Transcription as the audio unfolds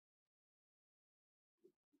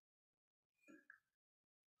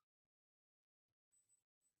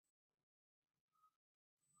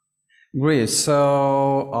Great.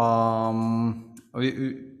 So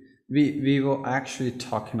we were actually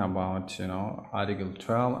talking about Article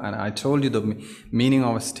 12, and I told you the meaning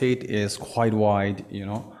of a state is quite wide.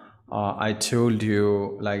 I told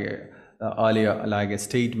you earlier, like a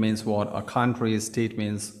state means what a country. State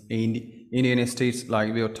means Indian states.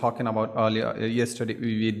 Like we were talking about earlier yesterday,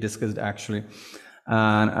 we discussed actually,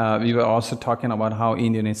 and we were also talking about how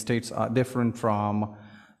Indian states are different from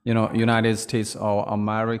United States or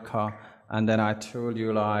America. And then I told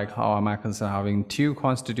you like how Americans are having two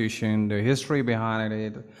constitution, the history behind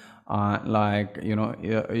it. USP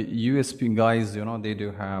guys, they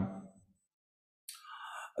do have,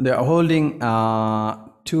 they're holding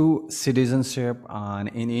two citizenship. And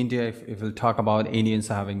in India, if we'll talk about Indians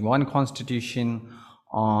having one constitution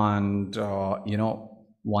and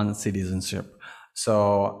one citizenship.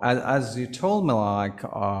 So as you told me, like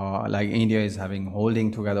India is having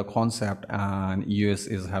holding together concept, and US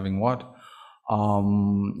is having what,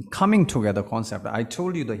 coming together concept. I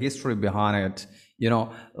told you the history behind it.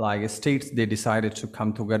 Like states, they decided to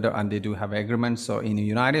come together and they do have agreements. So in the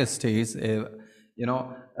United States, if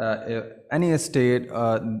any state,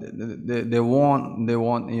 they want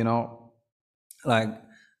like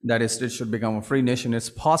that is, it should become a free nation. It's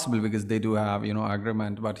possible because they do have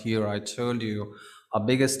agreement. But here I told you a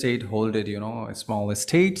bigger state hold it, smaller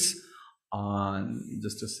states, and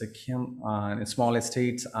just a second, and smaller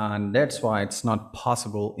states, and that's why it's not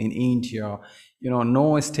possible in India.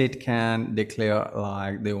 No state can declare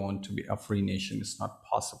like they want to be a free nation. It's not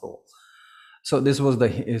possible. So this was the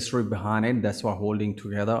history behind it. That's what holding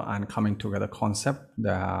together and coming together concept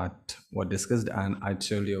that were discussed. And I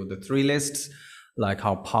told you the three lists, like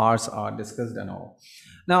how parts are discussed and all.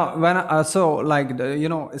 Now, when so like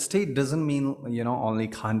a state doesn't mean only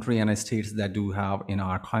country and states that do have in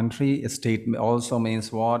our country. A state also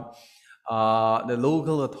means what, the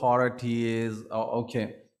local authorities,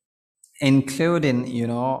 okay, including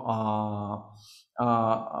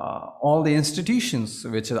all the institutions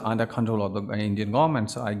which are under control of the Indian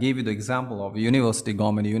government. So I gave you the example of university,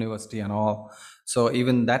 government university and all. So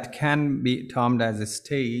even that can be termed as a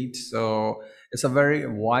state. So it's a very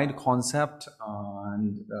wide concept,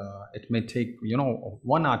 and it may take,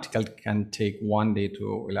 one article can take one day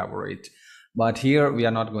to elaborate. But here we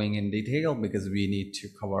are not going in detail because we need to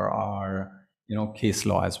cover our, case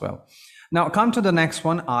law as well. Now come to the next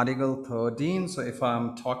one, Article 13. So if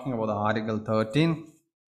I'm talking about the Article 13,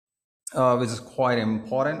 which is quite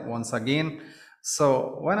important once again.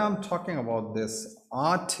 So when I'm talking about this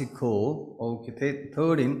article, okay,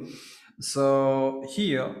 13, so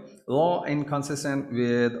here, law inconsistent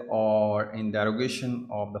with or in derogation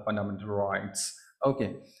of the fundamental rights.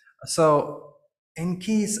 Okay, so in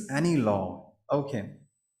case any law, okay,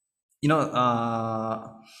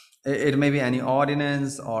 it may be any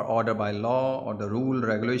ordinance or order by law or the rule,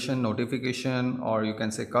 regulation, notification, or you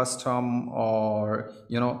can say custom, or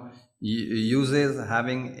uses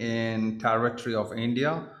having in territory of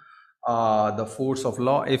India, the force of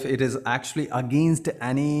law, if it is actually against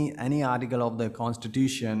any article of the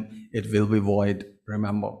constitution, it will be void.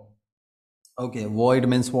 Remember, okay, void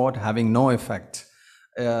means what, having no effect.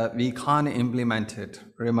 We can't implement it,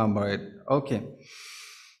 remember it. Okay,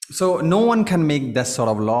 so no one can make that sort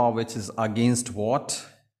of law which is against what,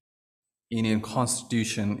 Indian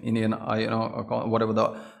constitution, Indian whatever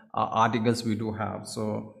the articles we do have.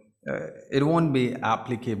 So it won't be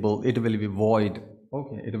applicable, it will be void.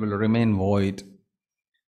 Okay, it will remain void.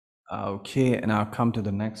 Okay, and I'll come to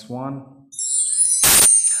the next one.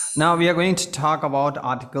 Now we are going to talk about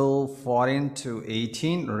Article 14 to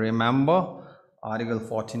 18. Remember, Article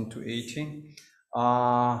 14 to 18.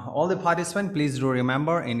 All the participants, please do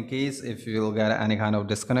remember, in case if you will get any kind of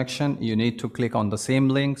disconnection, you need to click on the same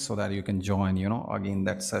link so that you can join, again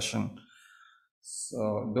that session.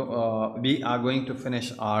 So we are going to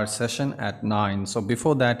finish our session at 9. So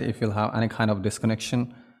before that, if you'll have any kind of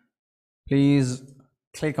disconnection, please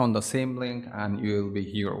click on the same link and you will be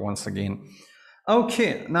here once again.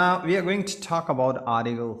 Okay, now we are going to talk about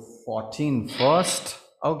Article 14 first.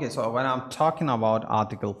 Okay, so when I'm talking about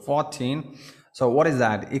Article 14, so what is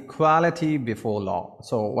that? Equality before law.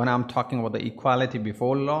 So when I'm talking about the equality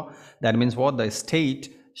before law, that means what? The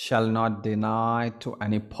state shall not deny to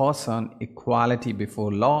any person equality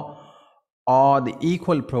before law or the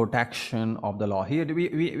equal protection of the law. Here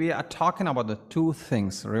we are talking about the two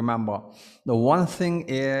things. Remember, the one thing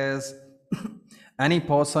is any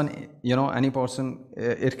person,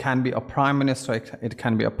 it can be a prime minister, it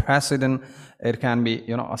can be a president, it can be,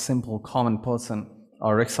 a simple common person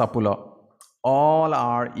or Riksapula. All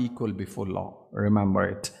are equal before law, remember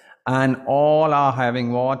it. And all are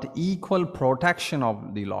having what? Equal protection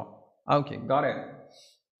of the law. Okay, got it.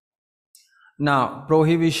 Now,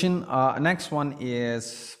 prohibition, next one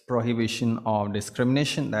is prohibition of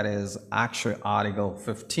discrimination. That is actually Article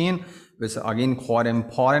 15, which is again quite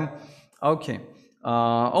important. Okay,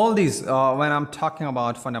 all these, when I'm talking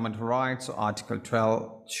about fundamental rights, so Article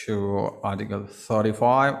 12 to Article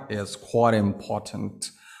 35 is quite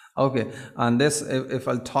important. Okay, and this, if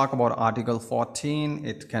I'll talk about Article 14,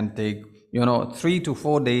 it can take, 3 to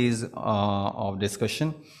 4 days of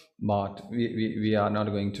discussion, but we are not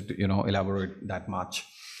going to, elaborate that much.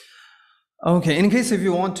 Okay, in case if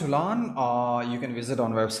you want to learn, you can visit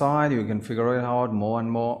on website, you can figure it out more and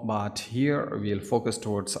more, but here we'll focus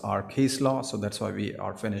towards our case law, so that's why we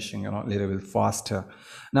are finishing, a little bit faster.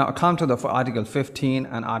 Now come to the Article 15,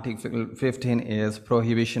 and Article 15 is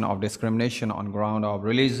prohibition of discrimination on ground of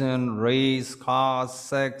religion, race, caste,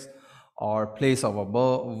 sex, or place of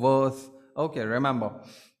birth. Okay, remember,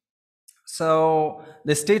 so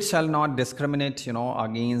the state shall not discriminate,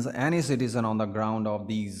 against any citizen on the ground of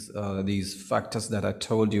these factors that I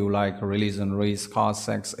told you, like religion, race, caste,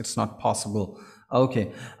 sex. It's not possible.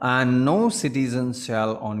 Okay, and no citizen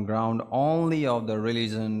shall, on ground only of the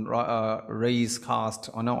religion, race, caste,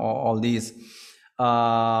 all these,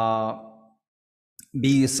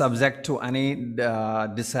 be subject to any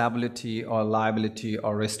disability or liability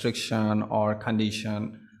or restriction or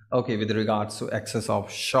condition, okay, with regards to access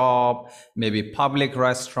of shop, maybe public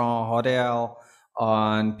restaurant, hotel,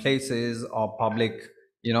 and places or public,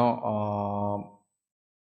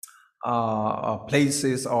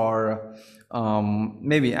 places, or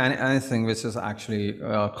maybe anything which is actually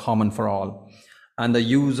common for all. And the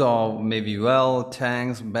use of maybe well,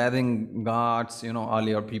 tanks, bathing guards,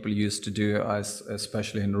 earlier people used to do,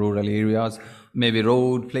 especially in rural areas, maybe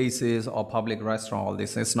road, places, or public restaurant, all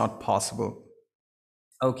this is not possible.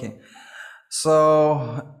 Okay,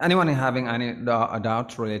 so anyone having any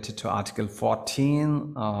doubt related to Article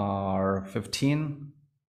 14 or 15?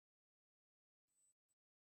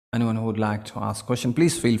 Anyone who would like to ask question,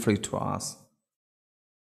 please feel free to ask.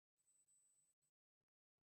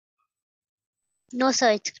 No,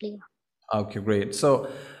 sir, it's clear. Okay, great. So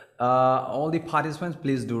all the participants,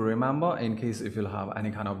 please do remember, in case if you'll have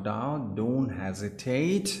any kind of doubt, don't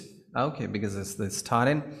hesitate. Okay, because it's the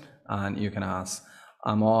starting and you can ask.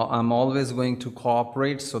 I'm always going to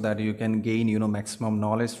cooperate so that you can gain, maximum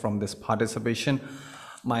knowledge from this participation.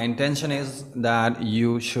 My intention is that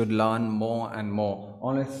you should learn more and more.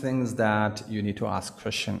 Only things that you need to ask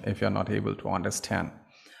question if you're not able to understand.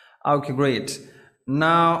 Okay, great.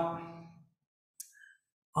 Now,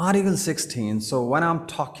 Article 16. So when I'm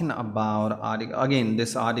talking about article, again,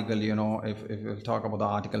 this article, if we talk about the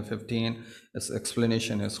Article 15, its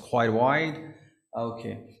explanation is quite wide.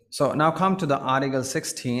 Okay. So now come to the Article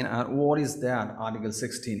 16, and what is that? Article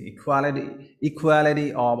 16,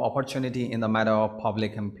 equality of opportunity in the matter of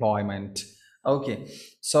public employment. Okay,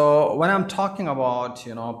 so when I'm talking about,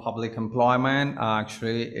 public employment,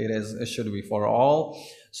 actually it should be for all.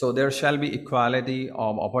 So there shall be equality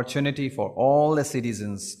of opportunity for all the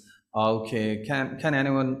citizens. Okay, can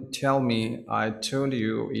anyone tell me, I told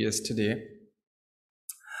you yesterday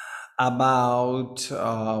about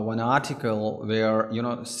one article where,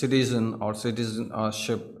 citizen or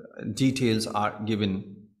citizenship details are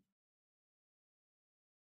given.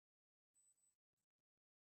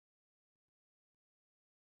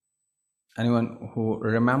 Anyone who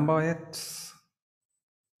remember it?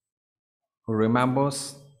 Who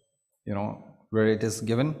remembers, where it is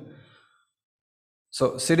given?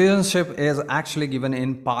 So citizenship is actually given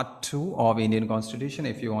in Part 2 of Indian Constitution,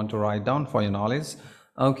 if you want to write down for your knowledge.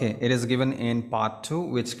 Okay, it is given in Part 2,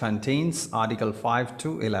 which contains Article 5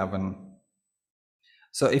 to 11.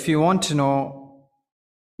 So if you want to know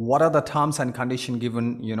what are the terms and conditions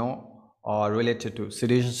given, related to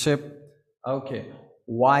citizenship, okay,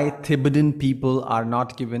 why Tibetan people are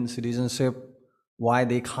not given citizenship, why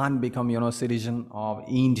they can't become, citizen of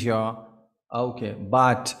India, okay,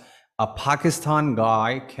 but a Pakistan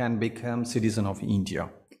guy can become citizen of India,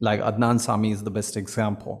 like Adnan Sami is the best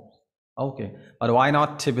example. Okay, but why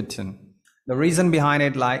not Tibetan? The reason behind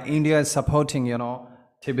it, like India is supporting,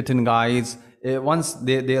 Tibetan guys. Once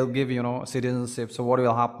they'll give, citizenship, so what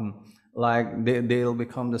will happen? Like they'll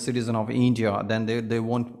become the citizen of India, then they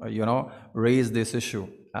won't, raise this issue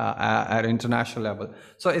at international level.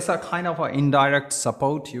 So it's a kind of an indirect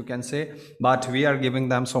support, you can say, but we are giving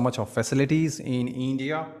them so much of facilities in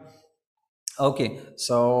India. Okay,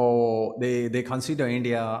 so they consider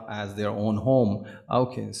India as their own home.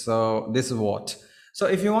 Okay, so this is what. So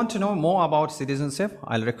if you want to know more about citizenship,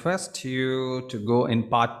 I'll request you to go in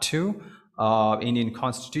Part 2. Indian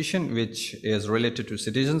Constitution, which is related to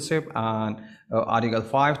citizenship, and Article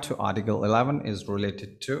 5 to Article 11 is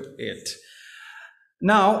related to it.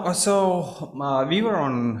 Now, we were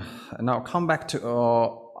on, now come back to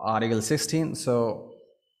Article 16. So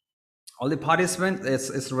all the participants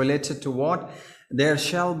is related to what? There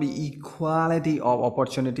shall be equality of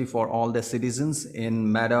opportunity for all the citizens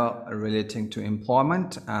in matter relating to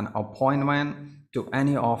employment and appointment to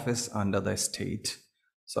any office under the state.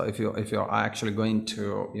 So if you're actually going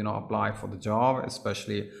to apply for the job,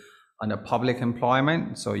 especially under public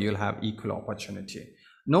employment, so you'll have equal opportunity.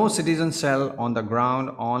 No citizen shall on the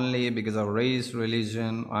ground only because of race,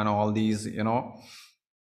 religion, and all these,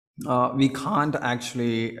 we can't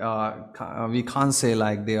actually we can't say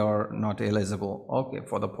like they are not eligible, okay,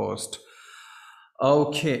 for the post.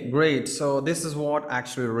 Okay, great. So this is what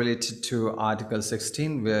actually related to Article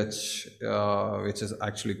 16, which is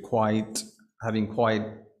actually quite having quite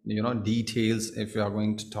details. If you are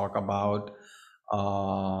going to talk about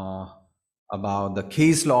the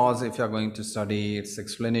case laws, if you are going to study, its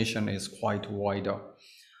explanation is quite wider.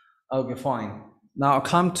 Okay, fine. Now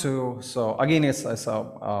come to, so again, it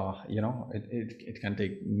can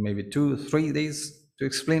take maybe 2-3 days to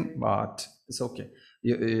explain, but it's okay.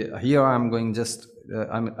 Here I'm going just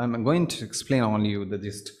I'm going to explain only you the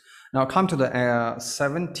gist. Now come to the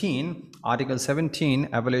Article 17,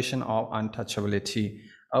 abolition of untouchability.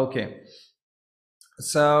 Okay.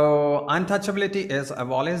 So untouchability is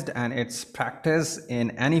abolished and its practice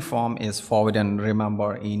in any form is forbidden,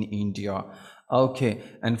 remember, in India. Okay,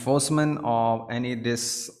 enforcement of any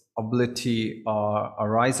disability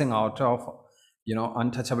arising out of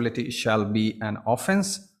untouchability shall be an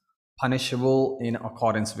offense punishable in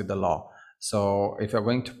accordance with the law. So if you're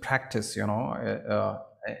going to practice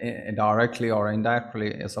directly or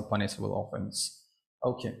indirectly, it's a punishable offense.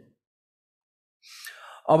 Okay.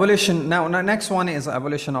 Abolition. Now next one is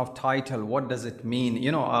abolition of title. What does it mean?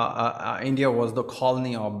 India was the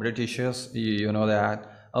colony of Britishers, you know that.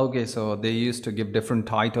 Okay, so they used to give different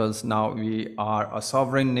titles. Now we are a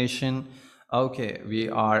sovereign nation. Okay, we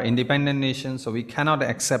are independent nation, so we cannot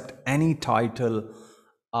accept any title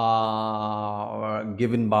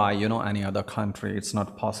given by any other country. It's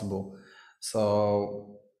not possible.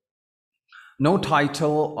 So no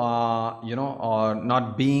title, or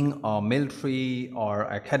not being a military or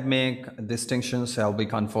academic distinction shall be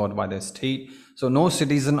conferred by the state. So no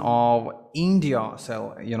citizen of India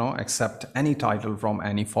shall, accept any title from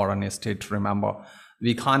any foreign state. Remember,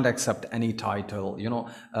 we can't accept any title.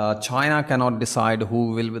 China cannot decide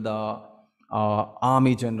who will be the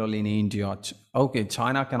army general in India. Okay,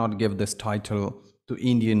 China cannot give this title to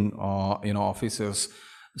Indian, officers.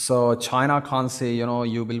 So China can't say, you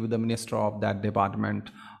will be the minister of that department,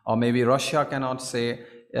 or maybe Russia cannot say,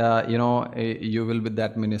 you will be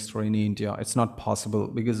that minister in India. It's not possible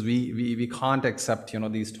because we can't accept,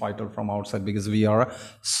 these titles from outside, because we are a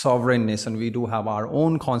sovereign nation. We do have our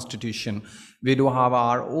own constitution. We do have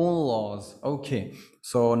our own laws. Okay,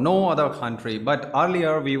 so no other country. But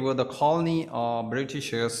earlier we were the colony of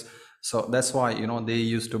Britishers. So that's why,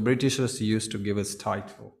 Britishers used to give us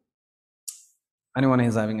title. Anyone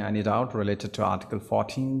is having any doubt related to Article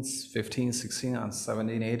 14, 15, 16, and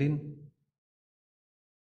 17, 18?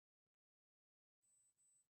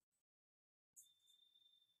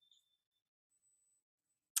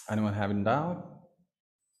 Anyone having doubt?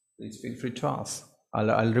 Please feel free to ask.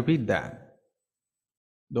 I'll repeat that.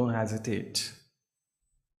 Don't hesitate.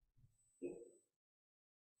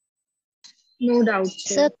 No doubt,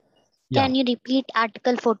 sir. Sir, can you repeat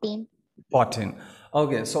Article 14? 14.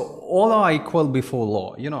 Okay, so all are equal before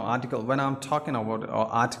law. When I'm talking about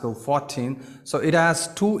Article 14, so it has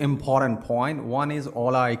two important points. One is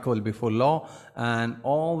all are equal before law, and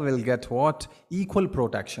all will get what? Equal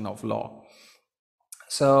protection of law.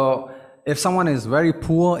 So if someone is very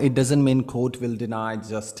poor, it doesn't mean court will deny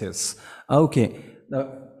justice. Okay,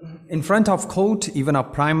 in front of court, even a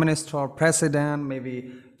prime minister, president, maybe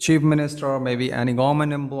chief minister, maybe any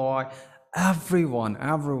government employee, everyone,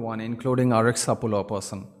 including a Riksha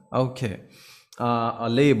person, okay, a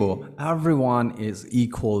labor, everyone is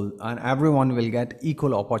equal, and everyone will get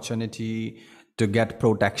equal opportunity to get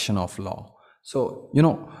protection of law. So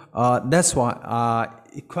that's why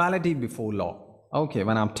equality before law. Okay,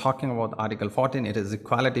 when I'm talking about Article 14, it is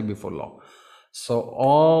equality before law. So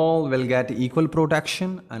all will get equal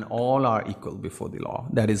protection and all are equal before the law.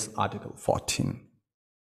 That is Article 14.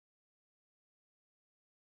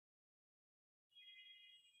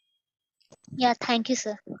 Yeah, thank you,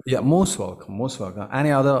 sir. Yeah, most welcome, most welcome.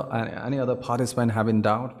 Any other participant having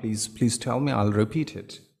doubt, please tell me. I'll repeat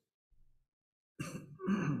it.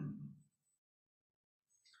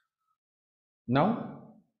 No.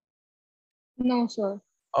 No, sir.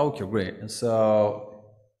 Okay, great. So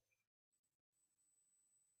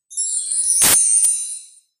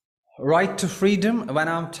right to freedom, when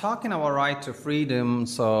I'm talking about right to freedom,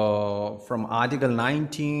 so from Article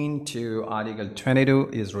 19 to Article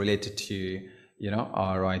 22 is related to,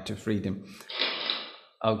 our right to freedom.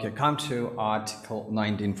 Okay, come to Article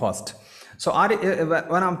 19 first. So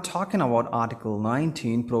when I'm talking about Article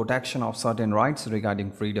 19, protection of certain rights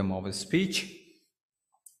regarding freedom of speech.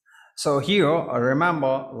 So here,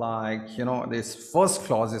 remember, like, this first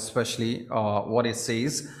clause, especially what it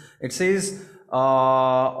says,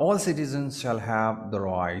 all citizens shall have the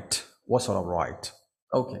right. What sort of right?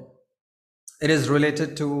 Okay. It is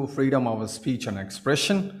related to freedom of speech and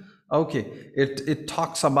expression. Okay. It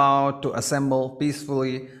talks about to assemble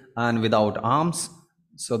peacefully and without arms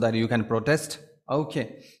so that you can protest.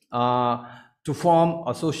 Okay. To form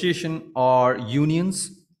association or unions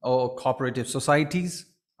or cooperative societies.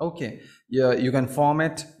 Okay. Yeah, you can form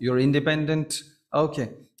it. You're independent. Okay.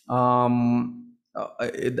 That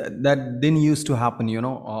didn't used to happen,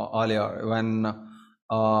 earlier when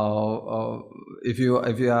if you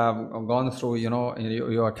have gone through, in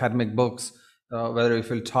your academic books, whether if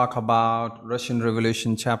you talk about Russian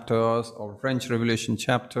Revolution chapters or French Revolution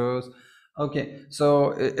chapters. Okay,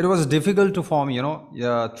 so it was difficult to form,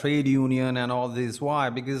 trade union and all this. Why?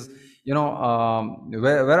 Because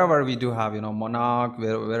wherever we do have, monarch,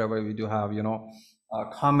 wherever we do have,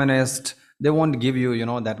 communist, they won't give you,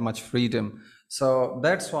 that much freedom. So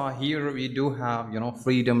that's why here we do have,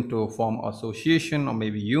 freedom to form association or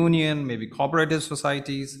maybe union, maybe cooperative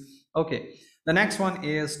societies. Okay. The next one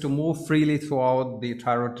is to move freely throughout the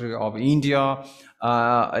territory of India.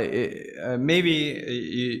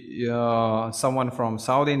 Maybe someone from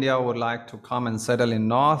South India would like to come and settle in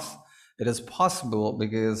North. It is possible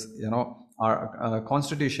because, our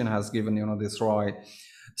constitution has given, this right.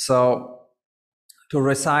 So to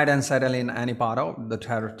reside and settle in any part of the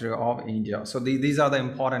territory of India. So these are the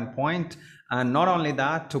important point. And not only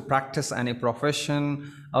that, to practice any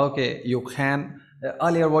profession. Okay, you can.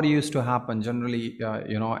 Earlier, what used to happen generally,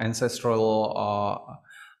 ancestral,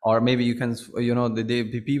 or maybe you can,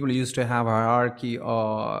 the people used to have hierarchy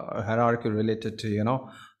related to,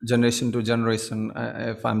 generation to generation.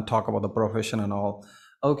 If I'm talking about the profession and all.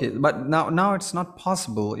 Okay, but now it's not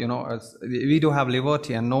possible. We do have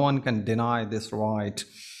liberty, and no one can deny this right.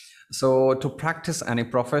 So to practice any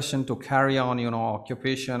profession, to carry on,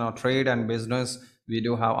 occupation or trade and business, we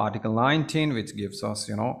do have Article 19, which gives us,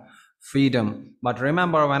 freedom. But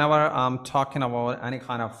remember, whenever I'm talking about any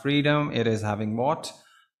kind of freedom, it is having what?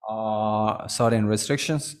 Certain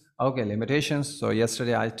restrictions. Okay, limitations. So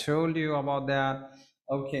yesterday I told you about that.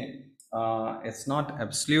 Okay. It's not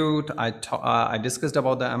absolute. I discussed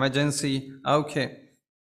about the emergency. Okay,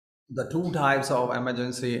 the two types of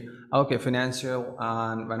emergency. Okay, financial,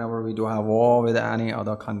 and whenever we do have war with any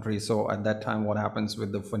other country. So at that time, what happens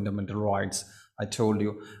with the fundamental rights? I told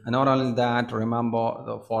you. And not only that, remember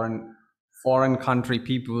the foreign country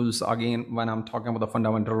peoples. Again, when I'm talking about the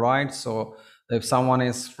fundamental rights, so if someone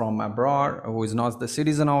is from abroad who is not the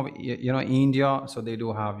citizen of India, so they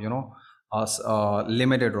do have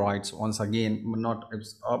limited rights once again,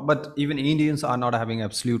 but even Indians are not having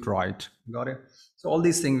absolute right. Got it? So all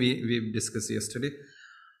these things we discussed yesterday.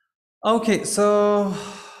 Okay, so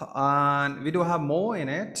and we do have more in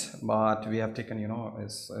it, but we have taken in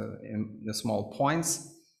the small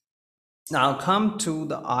points. Now come to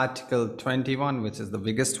the Article 21, which is the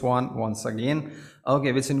biggest one once again.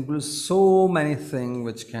 Okay, which includes so many things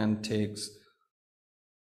which can take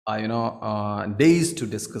days to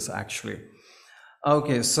discuss actually.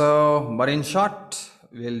 Okay, so but in short,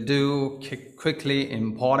 we'll do quickly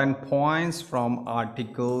important points from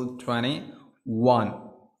Article 21.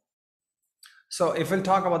 So if we'll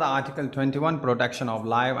talk about the Article 21, protection of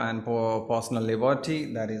life and personal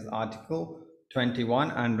liberty, that is Article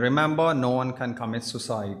 21. And remember, no one can commit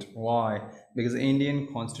suicide. Why? Because the Indian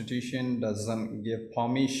Constitution doesn't give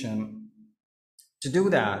permission to do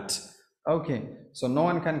that. Okay, so no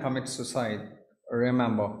one can commit suicide.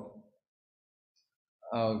 Remember.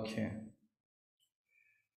 Okay.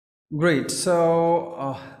 Great.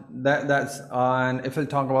 So that's and if we'll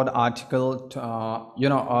talk about article,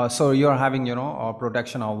 so you're having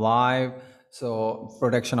protection of life, so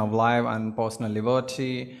protection of life and personal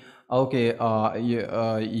liberty. Okay,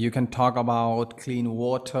 you can talk about clean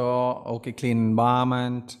water. Okay, clean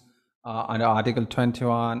environment under Article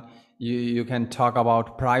 21. You can talk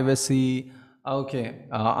about privacy. Okay,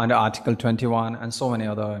 under Article 21, and so many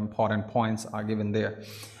other important points are given there.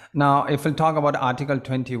 Now, if we talk about Article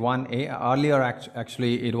 21A, earlier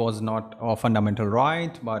actually it was not a fundamental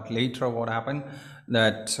right, but later what happened,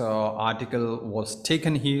 that article was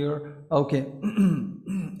taken here, okay,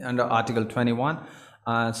 under Article 21.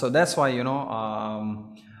 So that's why,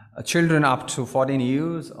 children up to 14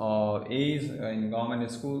 years of age in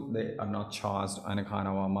government school, they are not charged any kind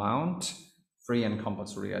of amount, free and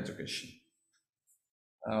compulsory education.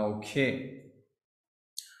 Okay.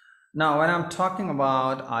 Now, when I'm talking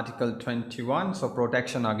about Article 21, so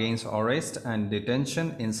protection against arrest and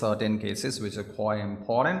detention in certain cases, which are quite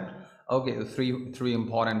important. Okay, three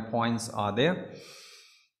important points are there.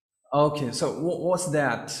 Okay, so what's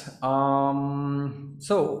that?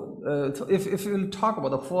 If we'll talk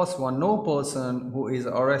about the first one, no person who is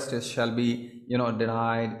arrested shall be,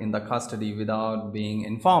 denied in the custody without being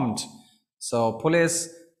informed. So police,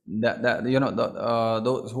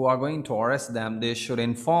 those who are going to arrest them, they should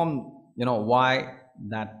inform, why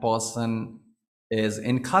that person is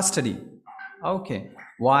in custody. Okay,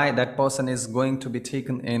 why that person is going to be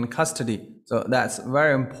taken in custody. So that's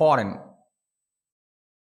very important.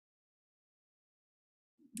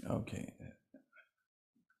 Okay.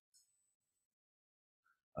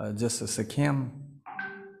 Just a second.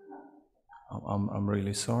 I'm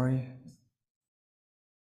really sorry.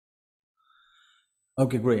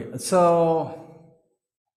 Okay, great. So,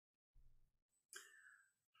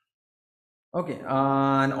 okay,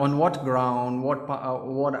 and on what ground,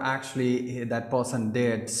 what actually that person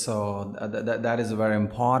did? So that is very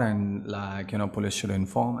important. Like, police should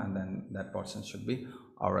inform, and then that person should be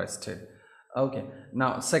arrested. Okay.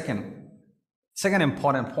 Now, second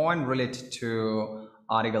important point related to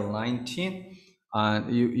Article 19,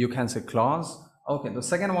 and you can say clause. Okay, the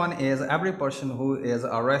second one is every person who is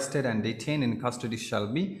arrested and detained in custody shall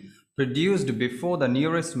be produced before the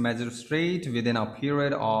nearest magistrate within a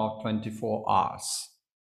period of 24 hours.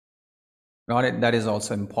 Got it? That is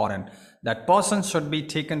also important. That person should be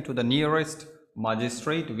taken to the nearest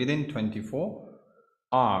magistrate within 24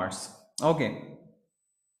 hours. Okay.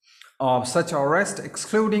 Of such arrest,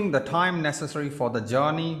 excluding the time necessary for the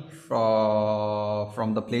journey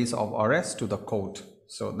from the place of arrest to the court.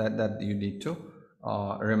 So that you need to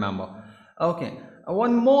remember. Okay,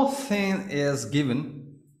 one more thing is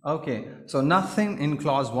given. Okay, so nothing in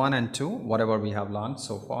clause 1 and 2, whatever we have learned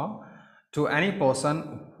so far, to any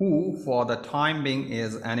person who for the time being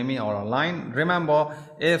is enemy or ally. Remember,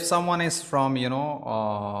 if someone is from,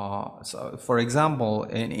 so for example,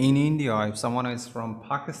 in India, if someone is from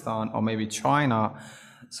Pakistan or maybe China,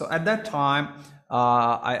 so at that time,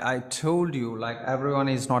 I told you, like, everyone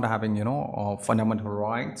is not having, fundamental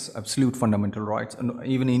rights, absolute fundamental rights, and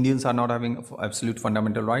even Indians are not having absolute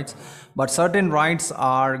fundamental rights, but certain rights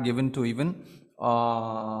are given to even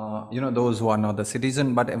those who are not the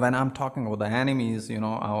citizen. But when I'm talking about the enemies, when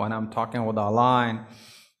I'm talking about the ally,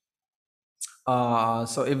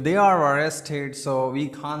 so if they are arrested, so we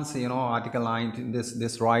can't say, Article 19,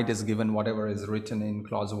 this right is given, whatever is written in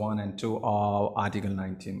clause 1 and 2 of Article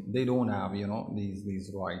 19. They don't have,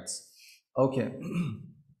 these rights. Okay.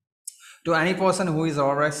 To any person who is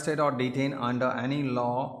arrested or detained under any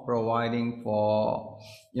law providing for,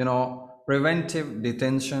 preventive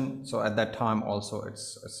detention. So at that time also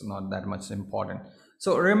it's not that much important.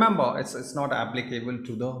 So remember, it's not applicable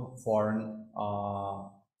to the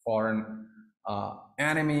foreign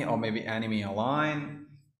enemy or maybe enemy ally.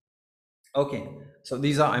 Okay, so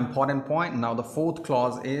these are important points. Now the fourth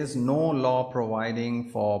clause is no law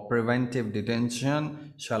providing for preventive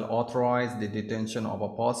detention shall authorize the detention of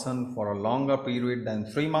a person for a longer period than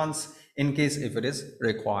 3 months in case if it is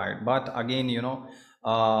required. But again,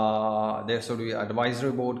 there should be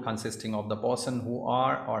advisory board consisting of the person who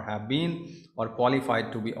are or have been or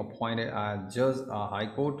qualified to be appointed as judge. High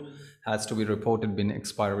court has to be reported within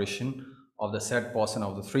expiration of the said person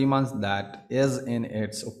of the 3 months that is in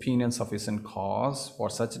its opinion sufficient cause for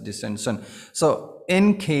such detention. So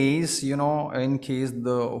in case,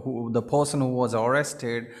 the person who was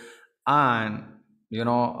arrested and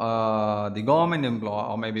the government employee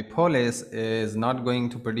or maybe police is not going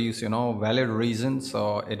to produce valid reasons,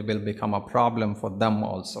 so it will become a problem for them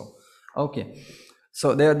also. Okay,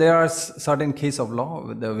 so there are certain case of law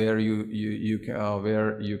where you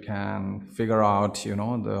can figure out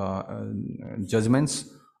the judgments,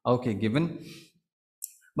 okay, given.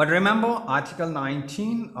 But remember, Article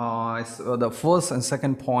 19, the first and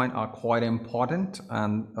second point are quite important,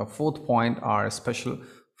 and the fourth point are a special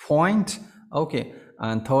point. Okay,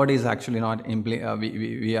 and third is actually not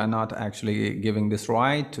we are not actually giving this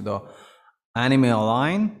right to the enemy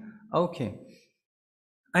line. Okay.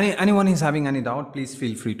 Anyone is having any doubt, please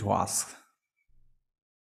feel free to ask.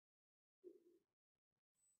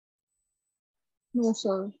 No,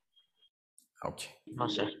 sir. Okay. No,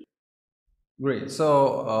 sir. Great.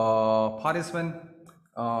 So, participant,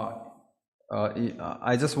 uh,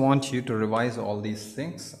 I just want you to revise all these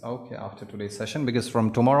things, okay, after today's session, because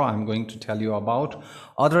from tomorrow I'm going to tell you about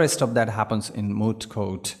other stuff that happens in Moot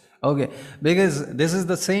code. Okay, because this is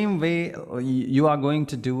the same way you are going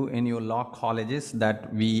to do in your law colleges,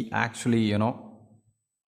 that we actually,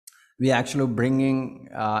 we actually bringing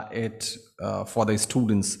it for the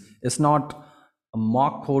students. It's not a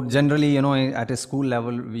mock code. Generally, at a school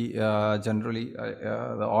level, we generally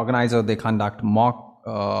the organizer, they conduct mock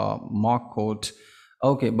code.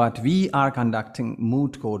 Okay, but we are conducting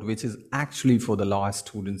moot code, which is actually for the law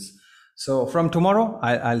students. So from tomorrow,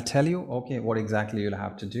 I'll tell you, okay, what exactly you'll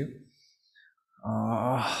have to do.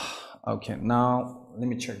 Okay, now let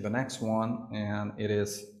me check the next one, and it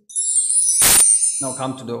is now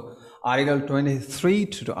come to the Article 23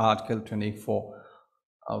 to Article 24.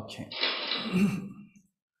 Okay.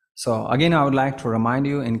 So again, I would like to remind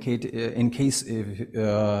you, in case if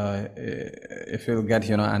you'll get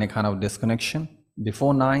any kind of disconnection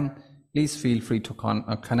before 9, please feel free to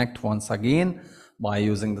connect once again by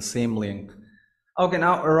using the same link. Okay,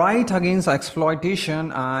 now right against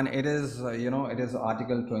exploitation, and it is it is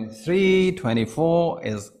Article 23, 24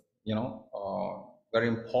 is very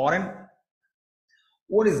important.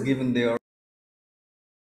 What is given there?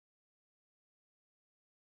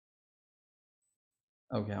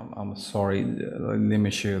 Okay, I'm sorry. Let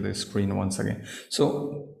me share the screen once again.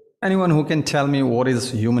 So, anyone who can tell me what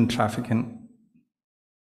is human trafficking?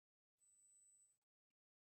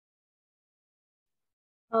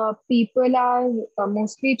 People are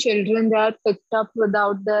mostly children. They are picked up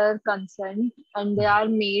without their consent and they are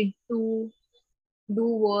made to do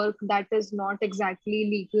work that is not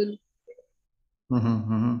exactly legal.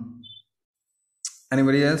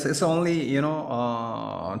 Anybody else? It's only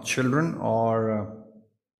children, or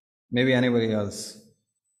maybe anybody else.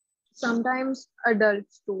 Sometimes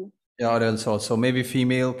adults too. Yeah, adults also. Maybe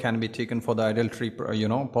female can be taken for the adultery,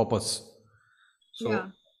 purpose. Yeah.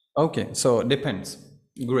 So, okay, so depends.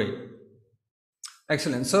 Great.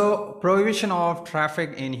 Excellent. So prohibition of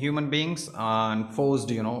traffic in human beings and forced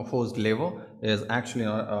labor is actually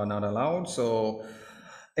not allowed. So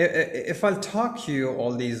if I'll talk you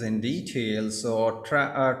all these in detail, so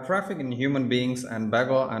traffic in human beings and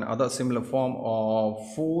beggar and other similar form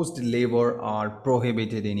of forced labor are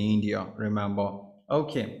prohibited in India. Remember,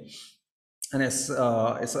 okay, and it's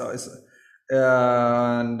a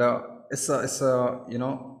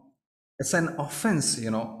it's an offense,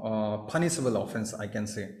 punishable offense, I can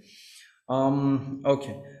say.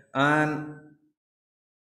 Okay, and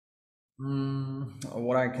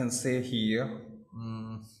what I can say here.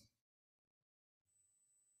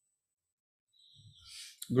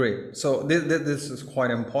 Great. So this is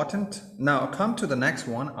quite important. Now come to the next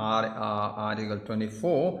one, Article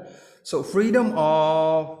 24. So freedom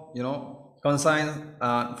of, conscience,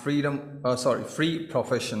 free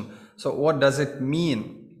profession. So what does it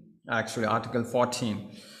mean? Actually, Article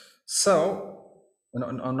 14. So,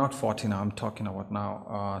 no, not 14, I'm talking about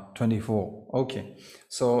now, 24. Okay.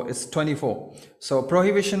 So it's 24. So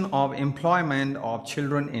prohibition of employment of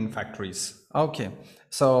children in factories. Okay.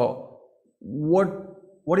 So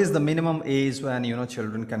what is the minimum age when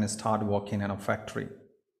children can start working in a factory?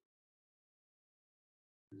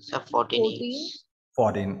 Sir, 14 14. years.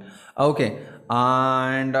 14. Okay.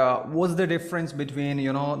 And what's the difference between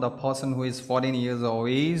the person who is 14 years of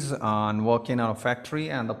age and working in a factory,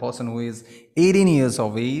 and the person who is 18 years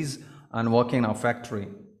of age and working in a factory?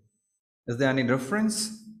 Is there any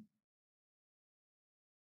difference?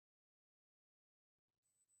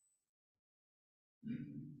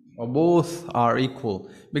 Or both are equal?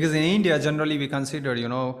 Because in India, generally we consider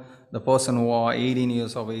the person who are 18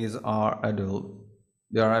 years of age are adult.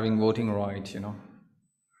 They are having voting right.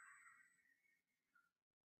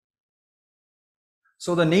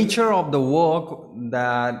 So the nature of the work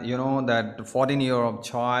that that 14-year-old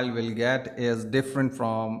child will get is different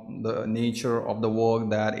from the nature of the work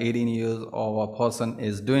that 18 years of a person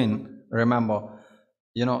is doing. Remember,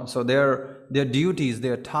 so their duties,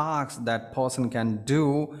 their tasks that person can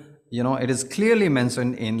do, it is clearly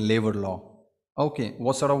mentioned in labor law. Okay,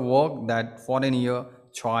 what sort of work that 14-year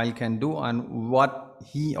child can do and what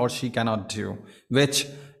he or she cannot do, which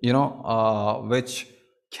which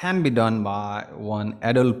can be done by one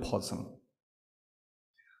adult person.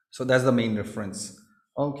 So that's the main difference.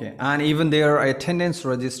 Okay, and even their attendance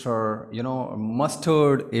register,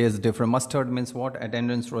 mustard is different. Mustard means what?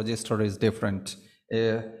 Attendance register is different.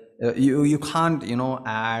 You can't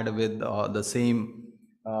add with the same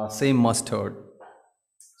mustard.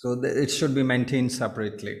 So it should be maintained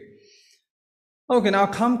separately. Okay, now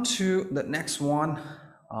come to the next one.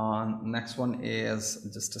 Next one is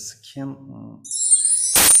just a second.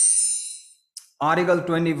 Article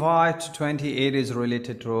 25 to 28 is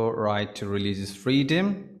related to right to religious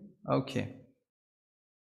freedom. Okay,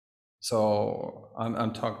 so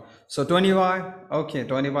I'm talking. So 25, okay,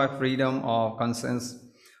 25 freedom of conscience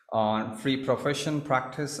on free profession,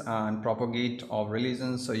 practice, and propagate of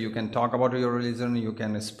religion. So you can talk about your religion, you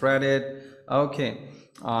can spread it. Okay,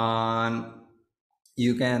 and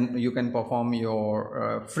you can perform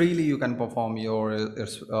your freely. You can perform your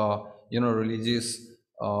religious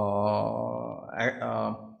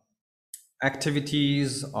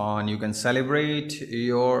activities, and you can celebrate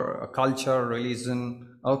your culture,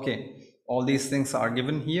 religion. Okay, all these things are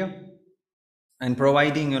given here, and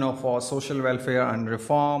providing for social welfare and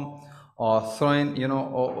reform, or throwing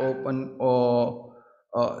or open, or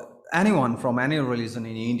anyone from any religion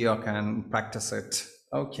in India can practice it.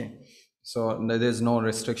 Okay, so there is no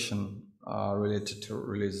restriction related to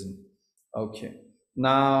religion. Okay,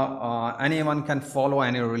 now anyone can follow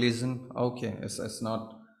any religion. Okay, it's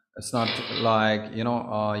not like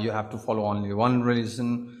you have to follow only one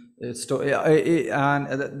religion. It's to and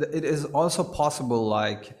it is also possible,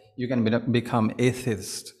 like you can become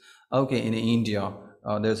atheist. Okay, in India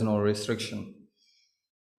there's no restriction.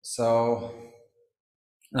 So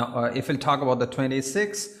now if we'll talk about the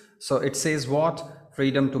 26, so it says what?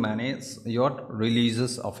 Freedom to manage your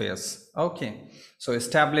religious affairs. Okay, so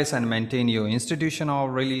establish and maintain your institution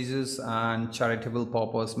of religious and charitable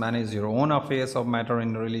purpose, manage your own affairs of matter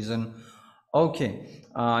in religion. Okay,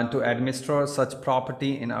 to administer such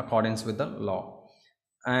property in accordance with the law.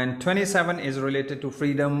 And 27 is related to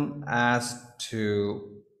freedom as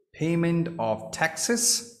to payment of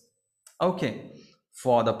taxes. Okay,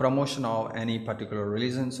 for the promotion of any particular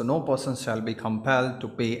religion. So no person shall be compelled to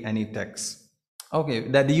pay any tax. Okay,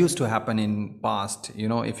 that used to happen in past.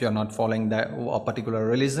 If you're not following that a particular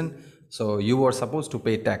religion, so you were supposed to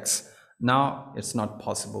pay tax. Now it's not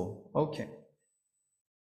possible. Okay,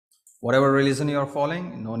 whatever religion you are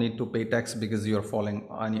following, no need to pay tax because you are following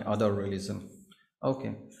any other religion.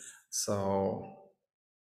 Okay, so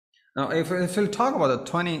now if we'll talk about the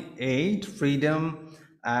 28, freedom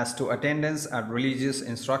as to attendance at religious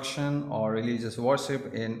instruction or religious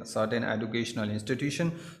worship in certain educational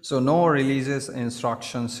institution. So no religious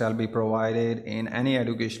instruction shall be provided in any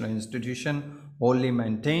educational institution wholly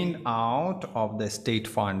maintained out of the state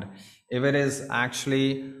fund. If it is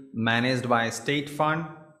actually managed by state fund,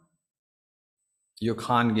 you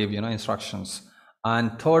can't give instructions.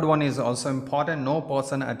 And third one is also important: no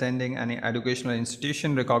person attending any educational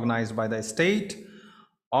institution recognized by the state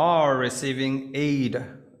or receiving aid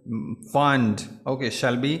fund, okay,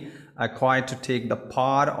 shall be acquired to take the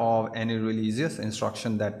part of any religious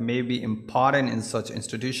instruction that may be imparted in such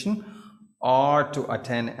institution, or to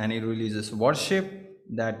attend any religious worship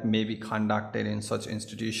that may be conducted in such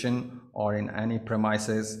institution or in any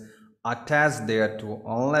premises attached thereto,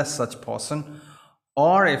 unless such person,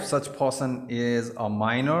 or if such person is a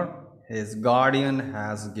minor, his guardian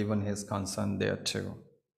has given his consent thereto.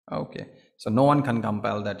 Okay, so no one can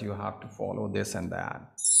compel that you have to follow this and that.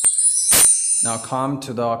 Now come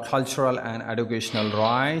to the cultural and educational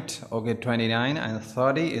right. Okay, 29 and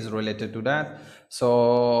 30 is related to that.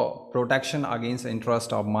 So protection against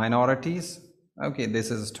interest of minorities. Okay,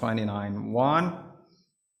 this is 29.1.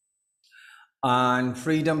 And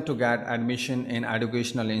freedom to get admission in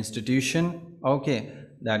educational institution. Okay,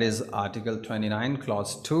 that is Article 29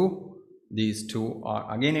 Clause 2. These two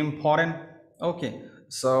are again important. Okay,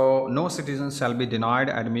 so no citizen shall be denied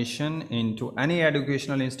admission into any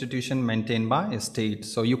educational institution maintained by a state.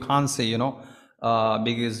 So you can't say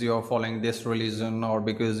because you are following this religion or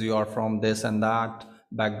because you are from this and that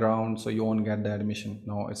background, so you won't get the admission.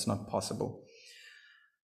 No, it's not possible.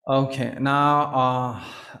 Okay, now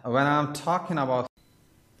when I'm talking about,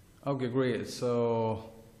 okay, great. So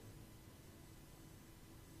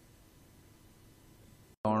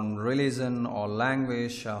on religion or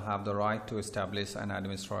language shall have the right to establish and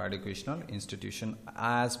administer educational institution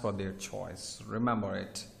as per their choice. Remember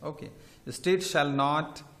it. Okay, the state shall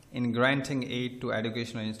not, in granting aid to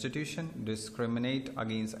educational institution, discriminate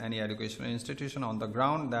against any educational institution on the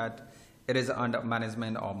ground that it is under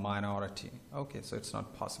management of minority. Okay, so it's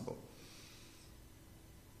not possible.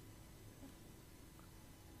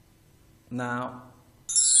 Now,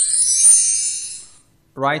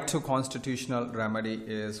 right to constitutional remedy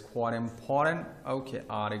is quite important. Okay,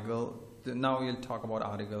 now we'll talk about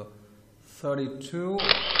Article 32.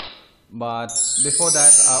 But before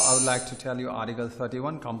that, I would like to tell you Article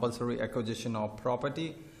 31, compulsory acquisition of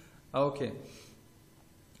property. Okay.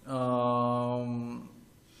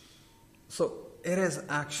 So It is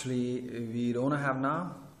actually, we don't have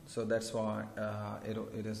now, so that's why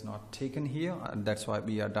it is not taken here, and that's why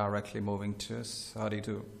we are directly moving to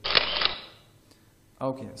 32.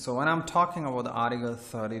 Okay, so when I'm talking about the Article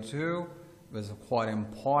 32, which is quite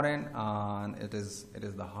important, and it is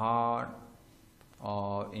the heart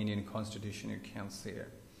of Indian Constitution, you can see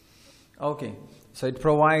it. Okay, so it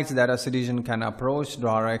provides that a citizen can approach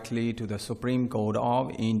directly to the Supreme Court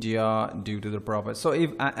of India due to the purpose. So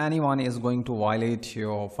if anyone is going to violate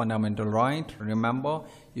your fundamental right, remember,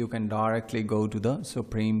 you can directly go to the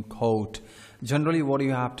Supreme Court. Generally, what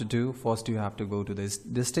you have to do, first you have to go to this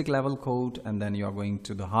district level court, and then you are going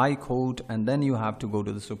to the High Court, and then you have to go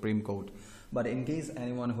to the Supreme Court. But in case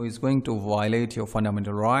anyone who is going to violate your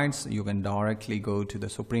fundamental rights, you can directly go to the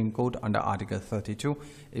Supreme Court under Article 32.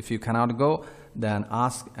 If you cannot go, then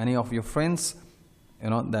ask any of your friends,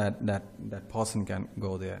 that person can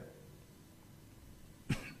go there.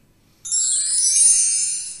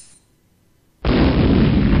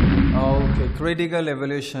 Okay, critical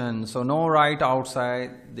evaluation. So no right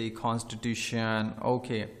outside the Constitution.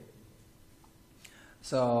 Okay.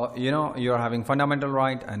 So, you're having fundamental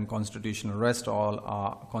right and constitutional, rest all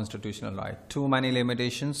are constitutional right. Too many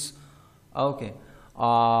limitations. Okay.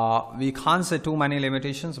 We can't say too many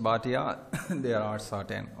limitations, but yeah, there are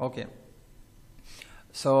certain. Okay.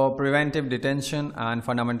 So, preventive detention and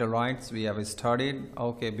fundamental rights we have studied.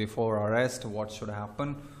 Okay, before arrest, what should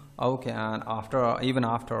happen? Okay, and even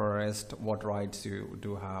after arrest, what rights you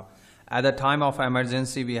do have. At the time of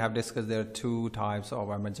emergency, we have discussed there are two types of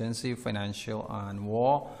emergency, financial and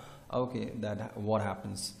war. Okay, what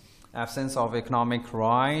happens? Absence of economic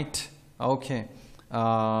right. Okay,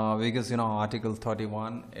 because Article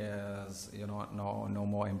 31 is no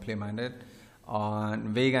more implemented.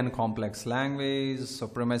 On vague and complex language,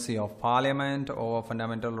 supremacy of parliament over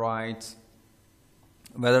fundamental rights,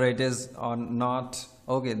 whether it is or not.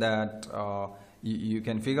 Okay, that you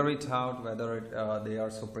can figure it out whether they are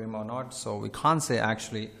supreme or not. So we can't say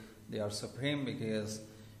actually they are supreme, because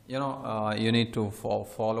you need to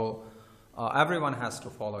follow. Everyone has to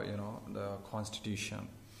follow the Constitution.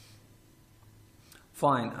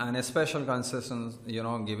 Fine, and a special concessions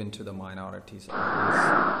given to the minorities.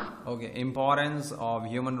 Okay, importance of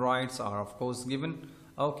human rights are of course given.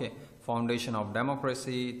 Okay, foundation of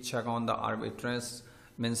democracy, check on the arbitrariness,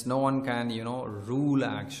 means no one can rule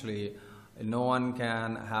actually. No one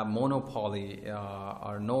can have monopoly,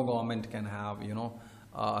 or no government can have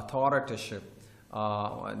authoritative.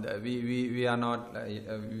 We are not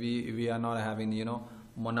we are not having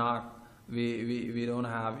monarch. We don't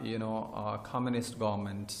have a communist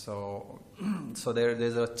government. So so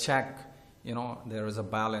there's a check. There is a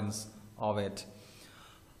balance of it.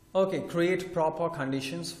 Okay, create proper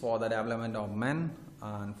conditions for the development of men,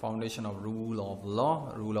 and foundation of rule of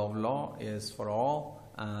law. Rule of law is for all.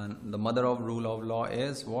 And the mother of rule of law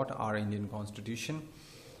is what? Our Indian Constitution.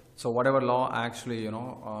 So whatever law actually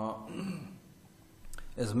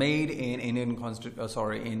is made in Indian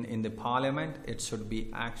in the Parliament, it should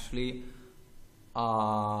be actually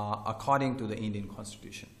according to the Indian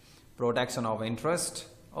Constitution. Protection of interest.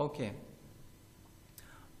 Okay.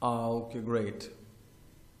 Okay, great.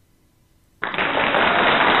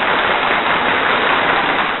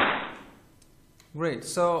 Great.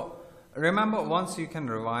 So remember, once you can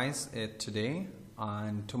revise it today,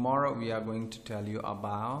 and tomorrow we are going to tell you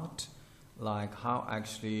about like how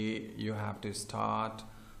actually you have to start.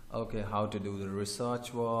 Okay, how to do the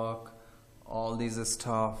research work, all these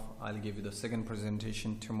stuff. I'll give you the second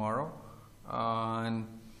presentation tomorrow. And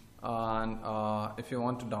if you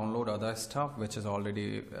want to download other stuff which is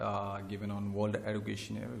already given on World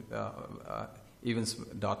Education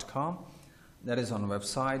Events.com, that is on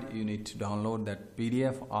website. You need to download that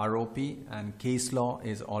PDF, ROP, and case law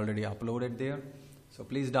is already uploaded there. So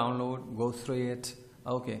please download, go through it.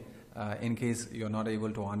 Okay, in case you're not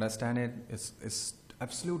able to understand it, it's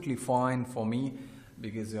absolutely fine for me,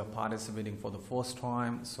 because you're participating for the first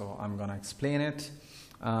time. So I'm gonna explain it.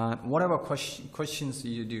 Whatever questions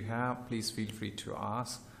you do have, please feel free to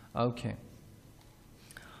ask. Okay.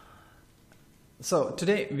 So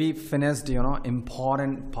today we finished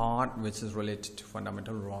important part which is related to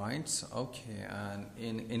fundamental rights. Okay, and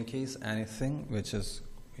in case anything which is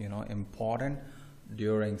important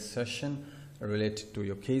during session related to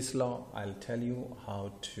your case law, I'll tell you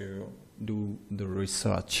how to do the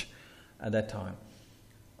research at that time.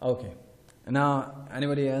 Okay, now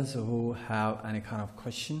anybody else who have any kind of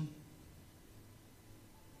question?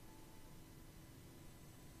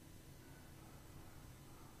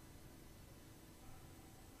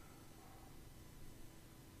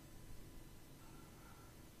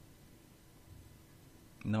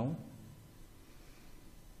 No?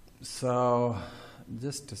 So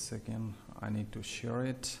just a second, I need to share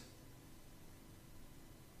it.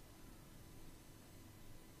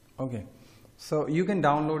 Okay, so you can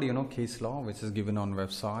download, case law, which is given on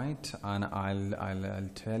website, and I'll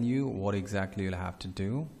tell you what exactly you'll have to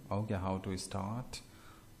do. Okay, how to start.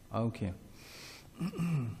 Okay,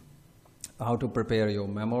 how to prepare your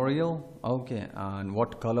memorial. Okay, and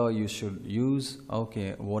what color you should use.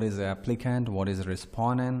 Okay, what is the applicant, what is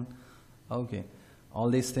respondent. Okay, all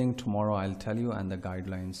these things tomorrow I'll tell you, and the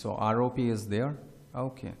guidelines. So ROP is there.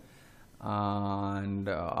 Okay, and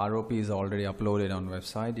ROP is already uploaded on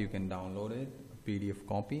website. You can download it, PDF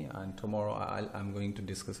copy, and tomorrow I'm going to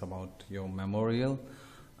discuss about your memorial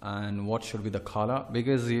and what should be the color,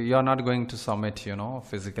 because you're not going to submit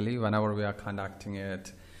physically. Whenever we are conducting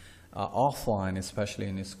it offline, especially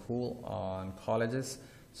in school and colleges,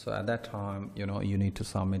 so at that time you need to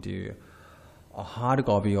submit a hard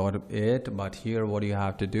copy of it. But here what you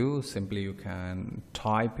have to do, simply you can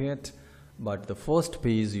type it, but the first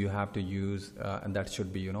page you have to use and that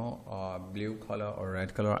should be blue color or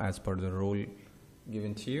red color as per the rule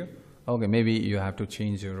given to you. Okay, maybe you have to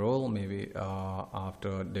change your role maybe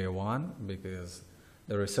after day 1, because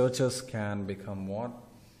the researchers can become what,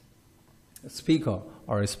 a speaker,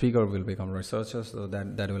 or a speaker will become researchers, so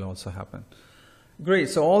that will also happen. Great.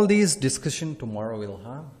 So all these discussion tomorrow we'll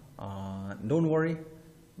have. Don't worry,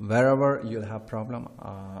 wherever you'll have problem,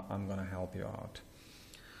 I'm gonna help you out.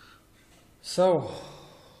 So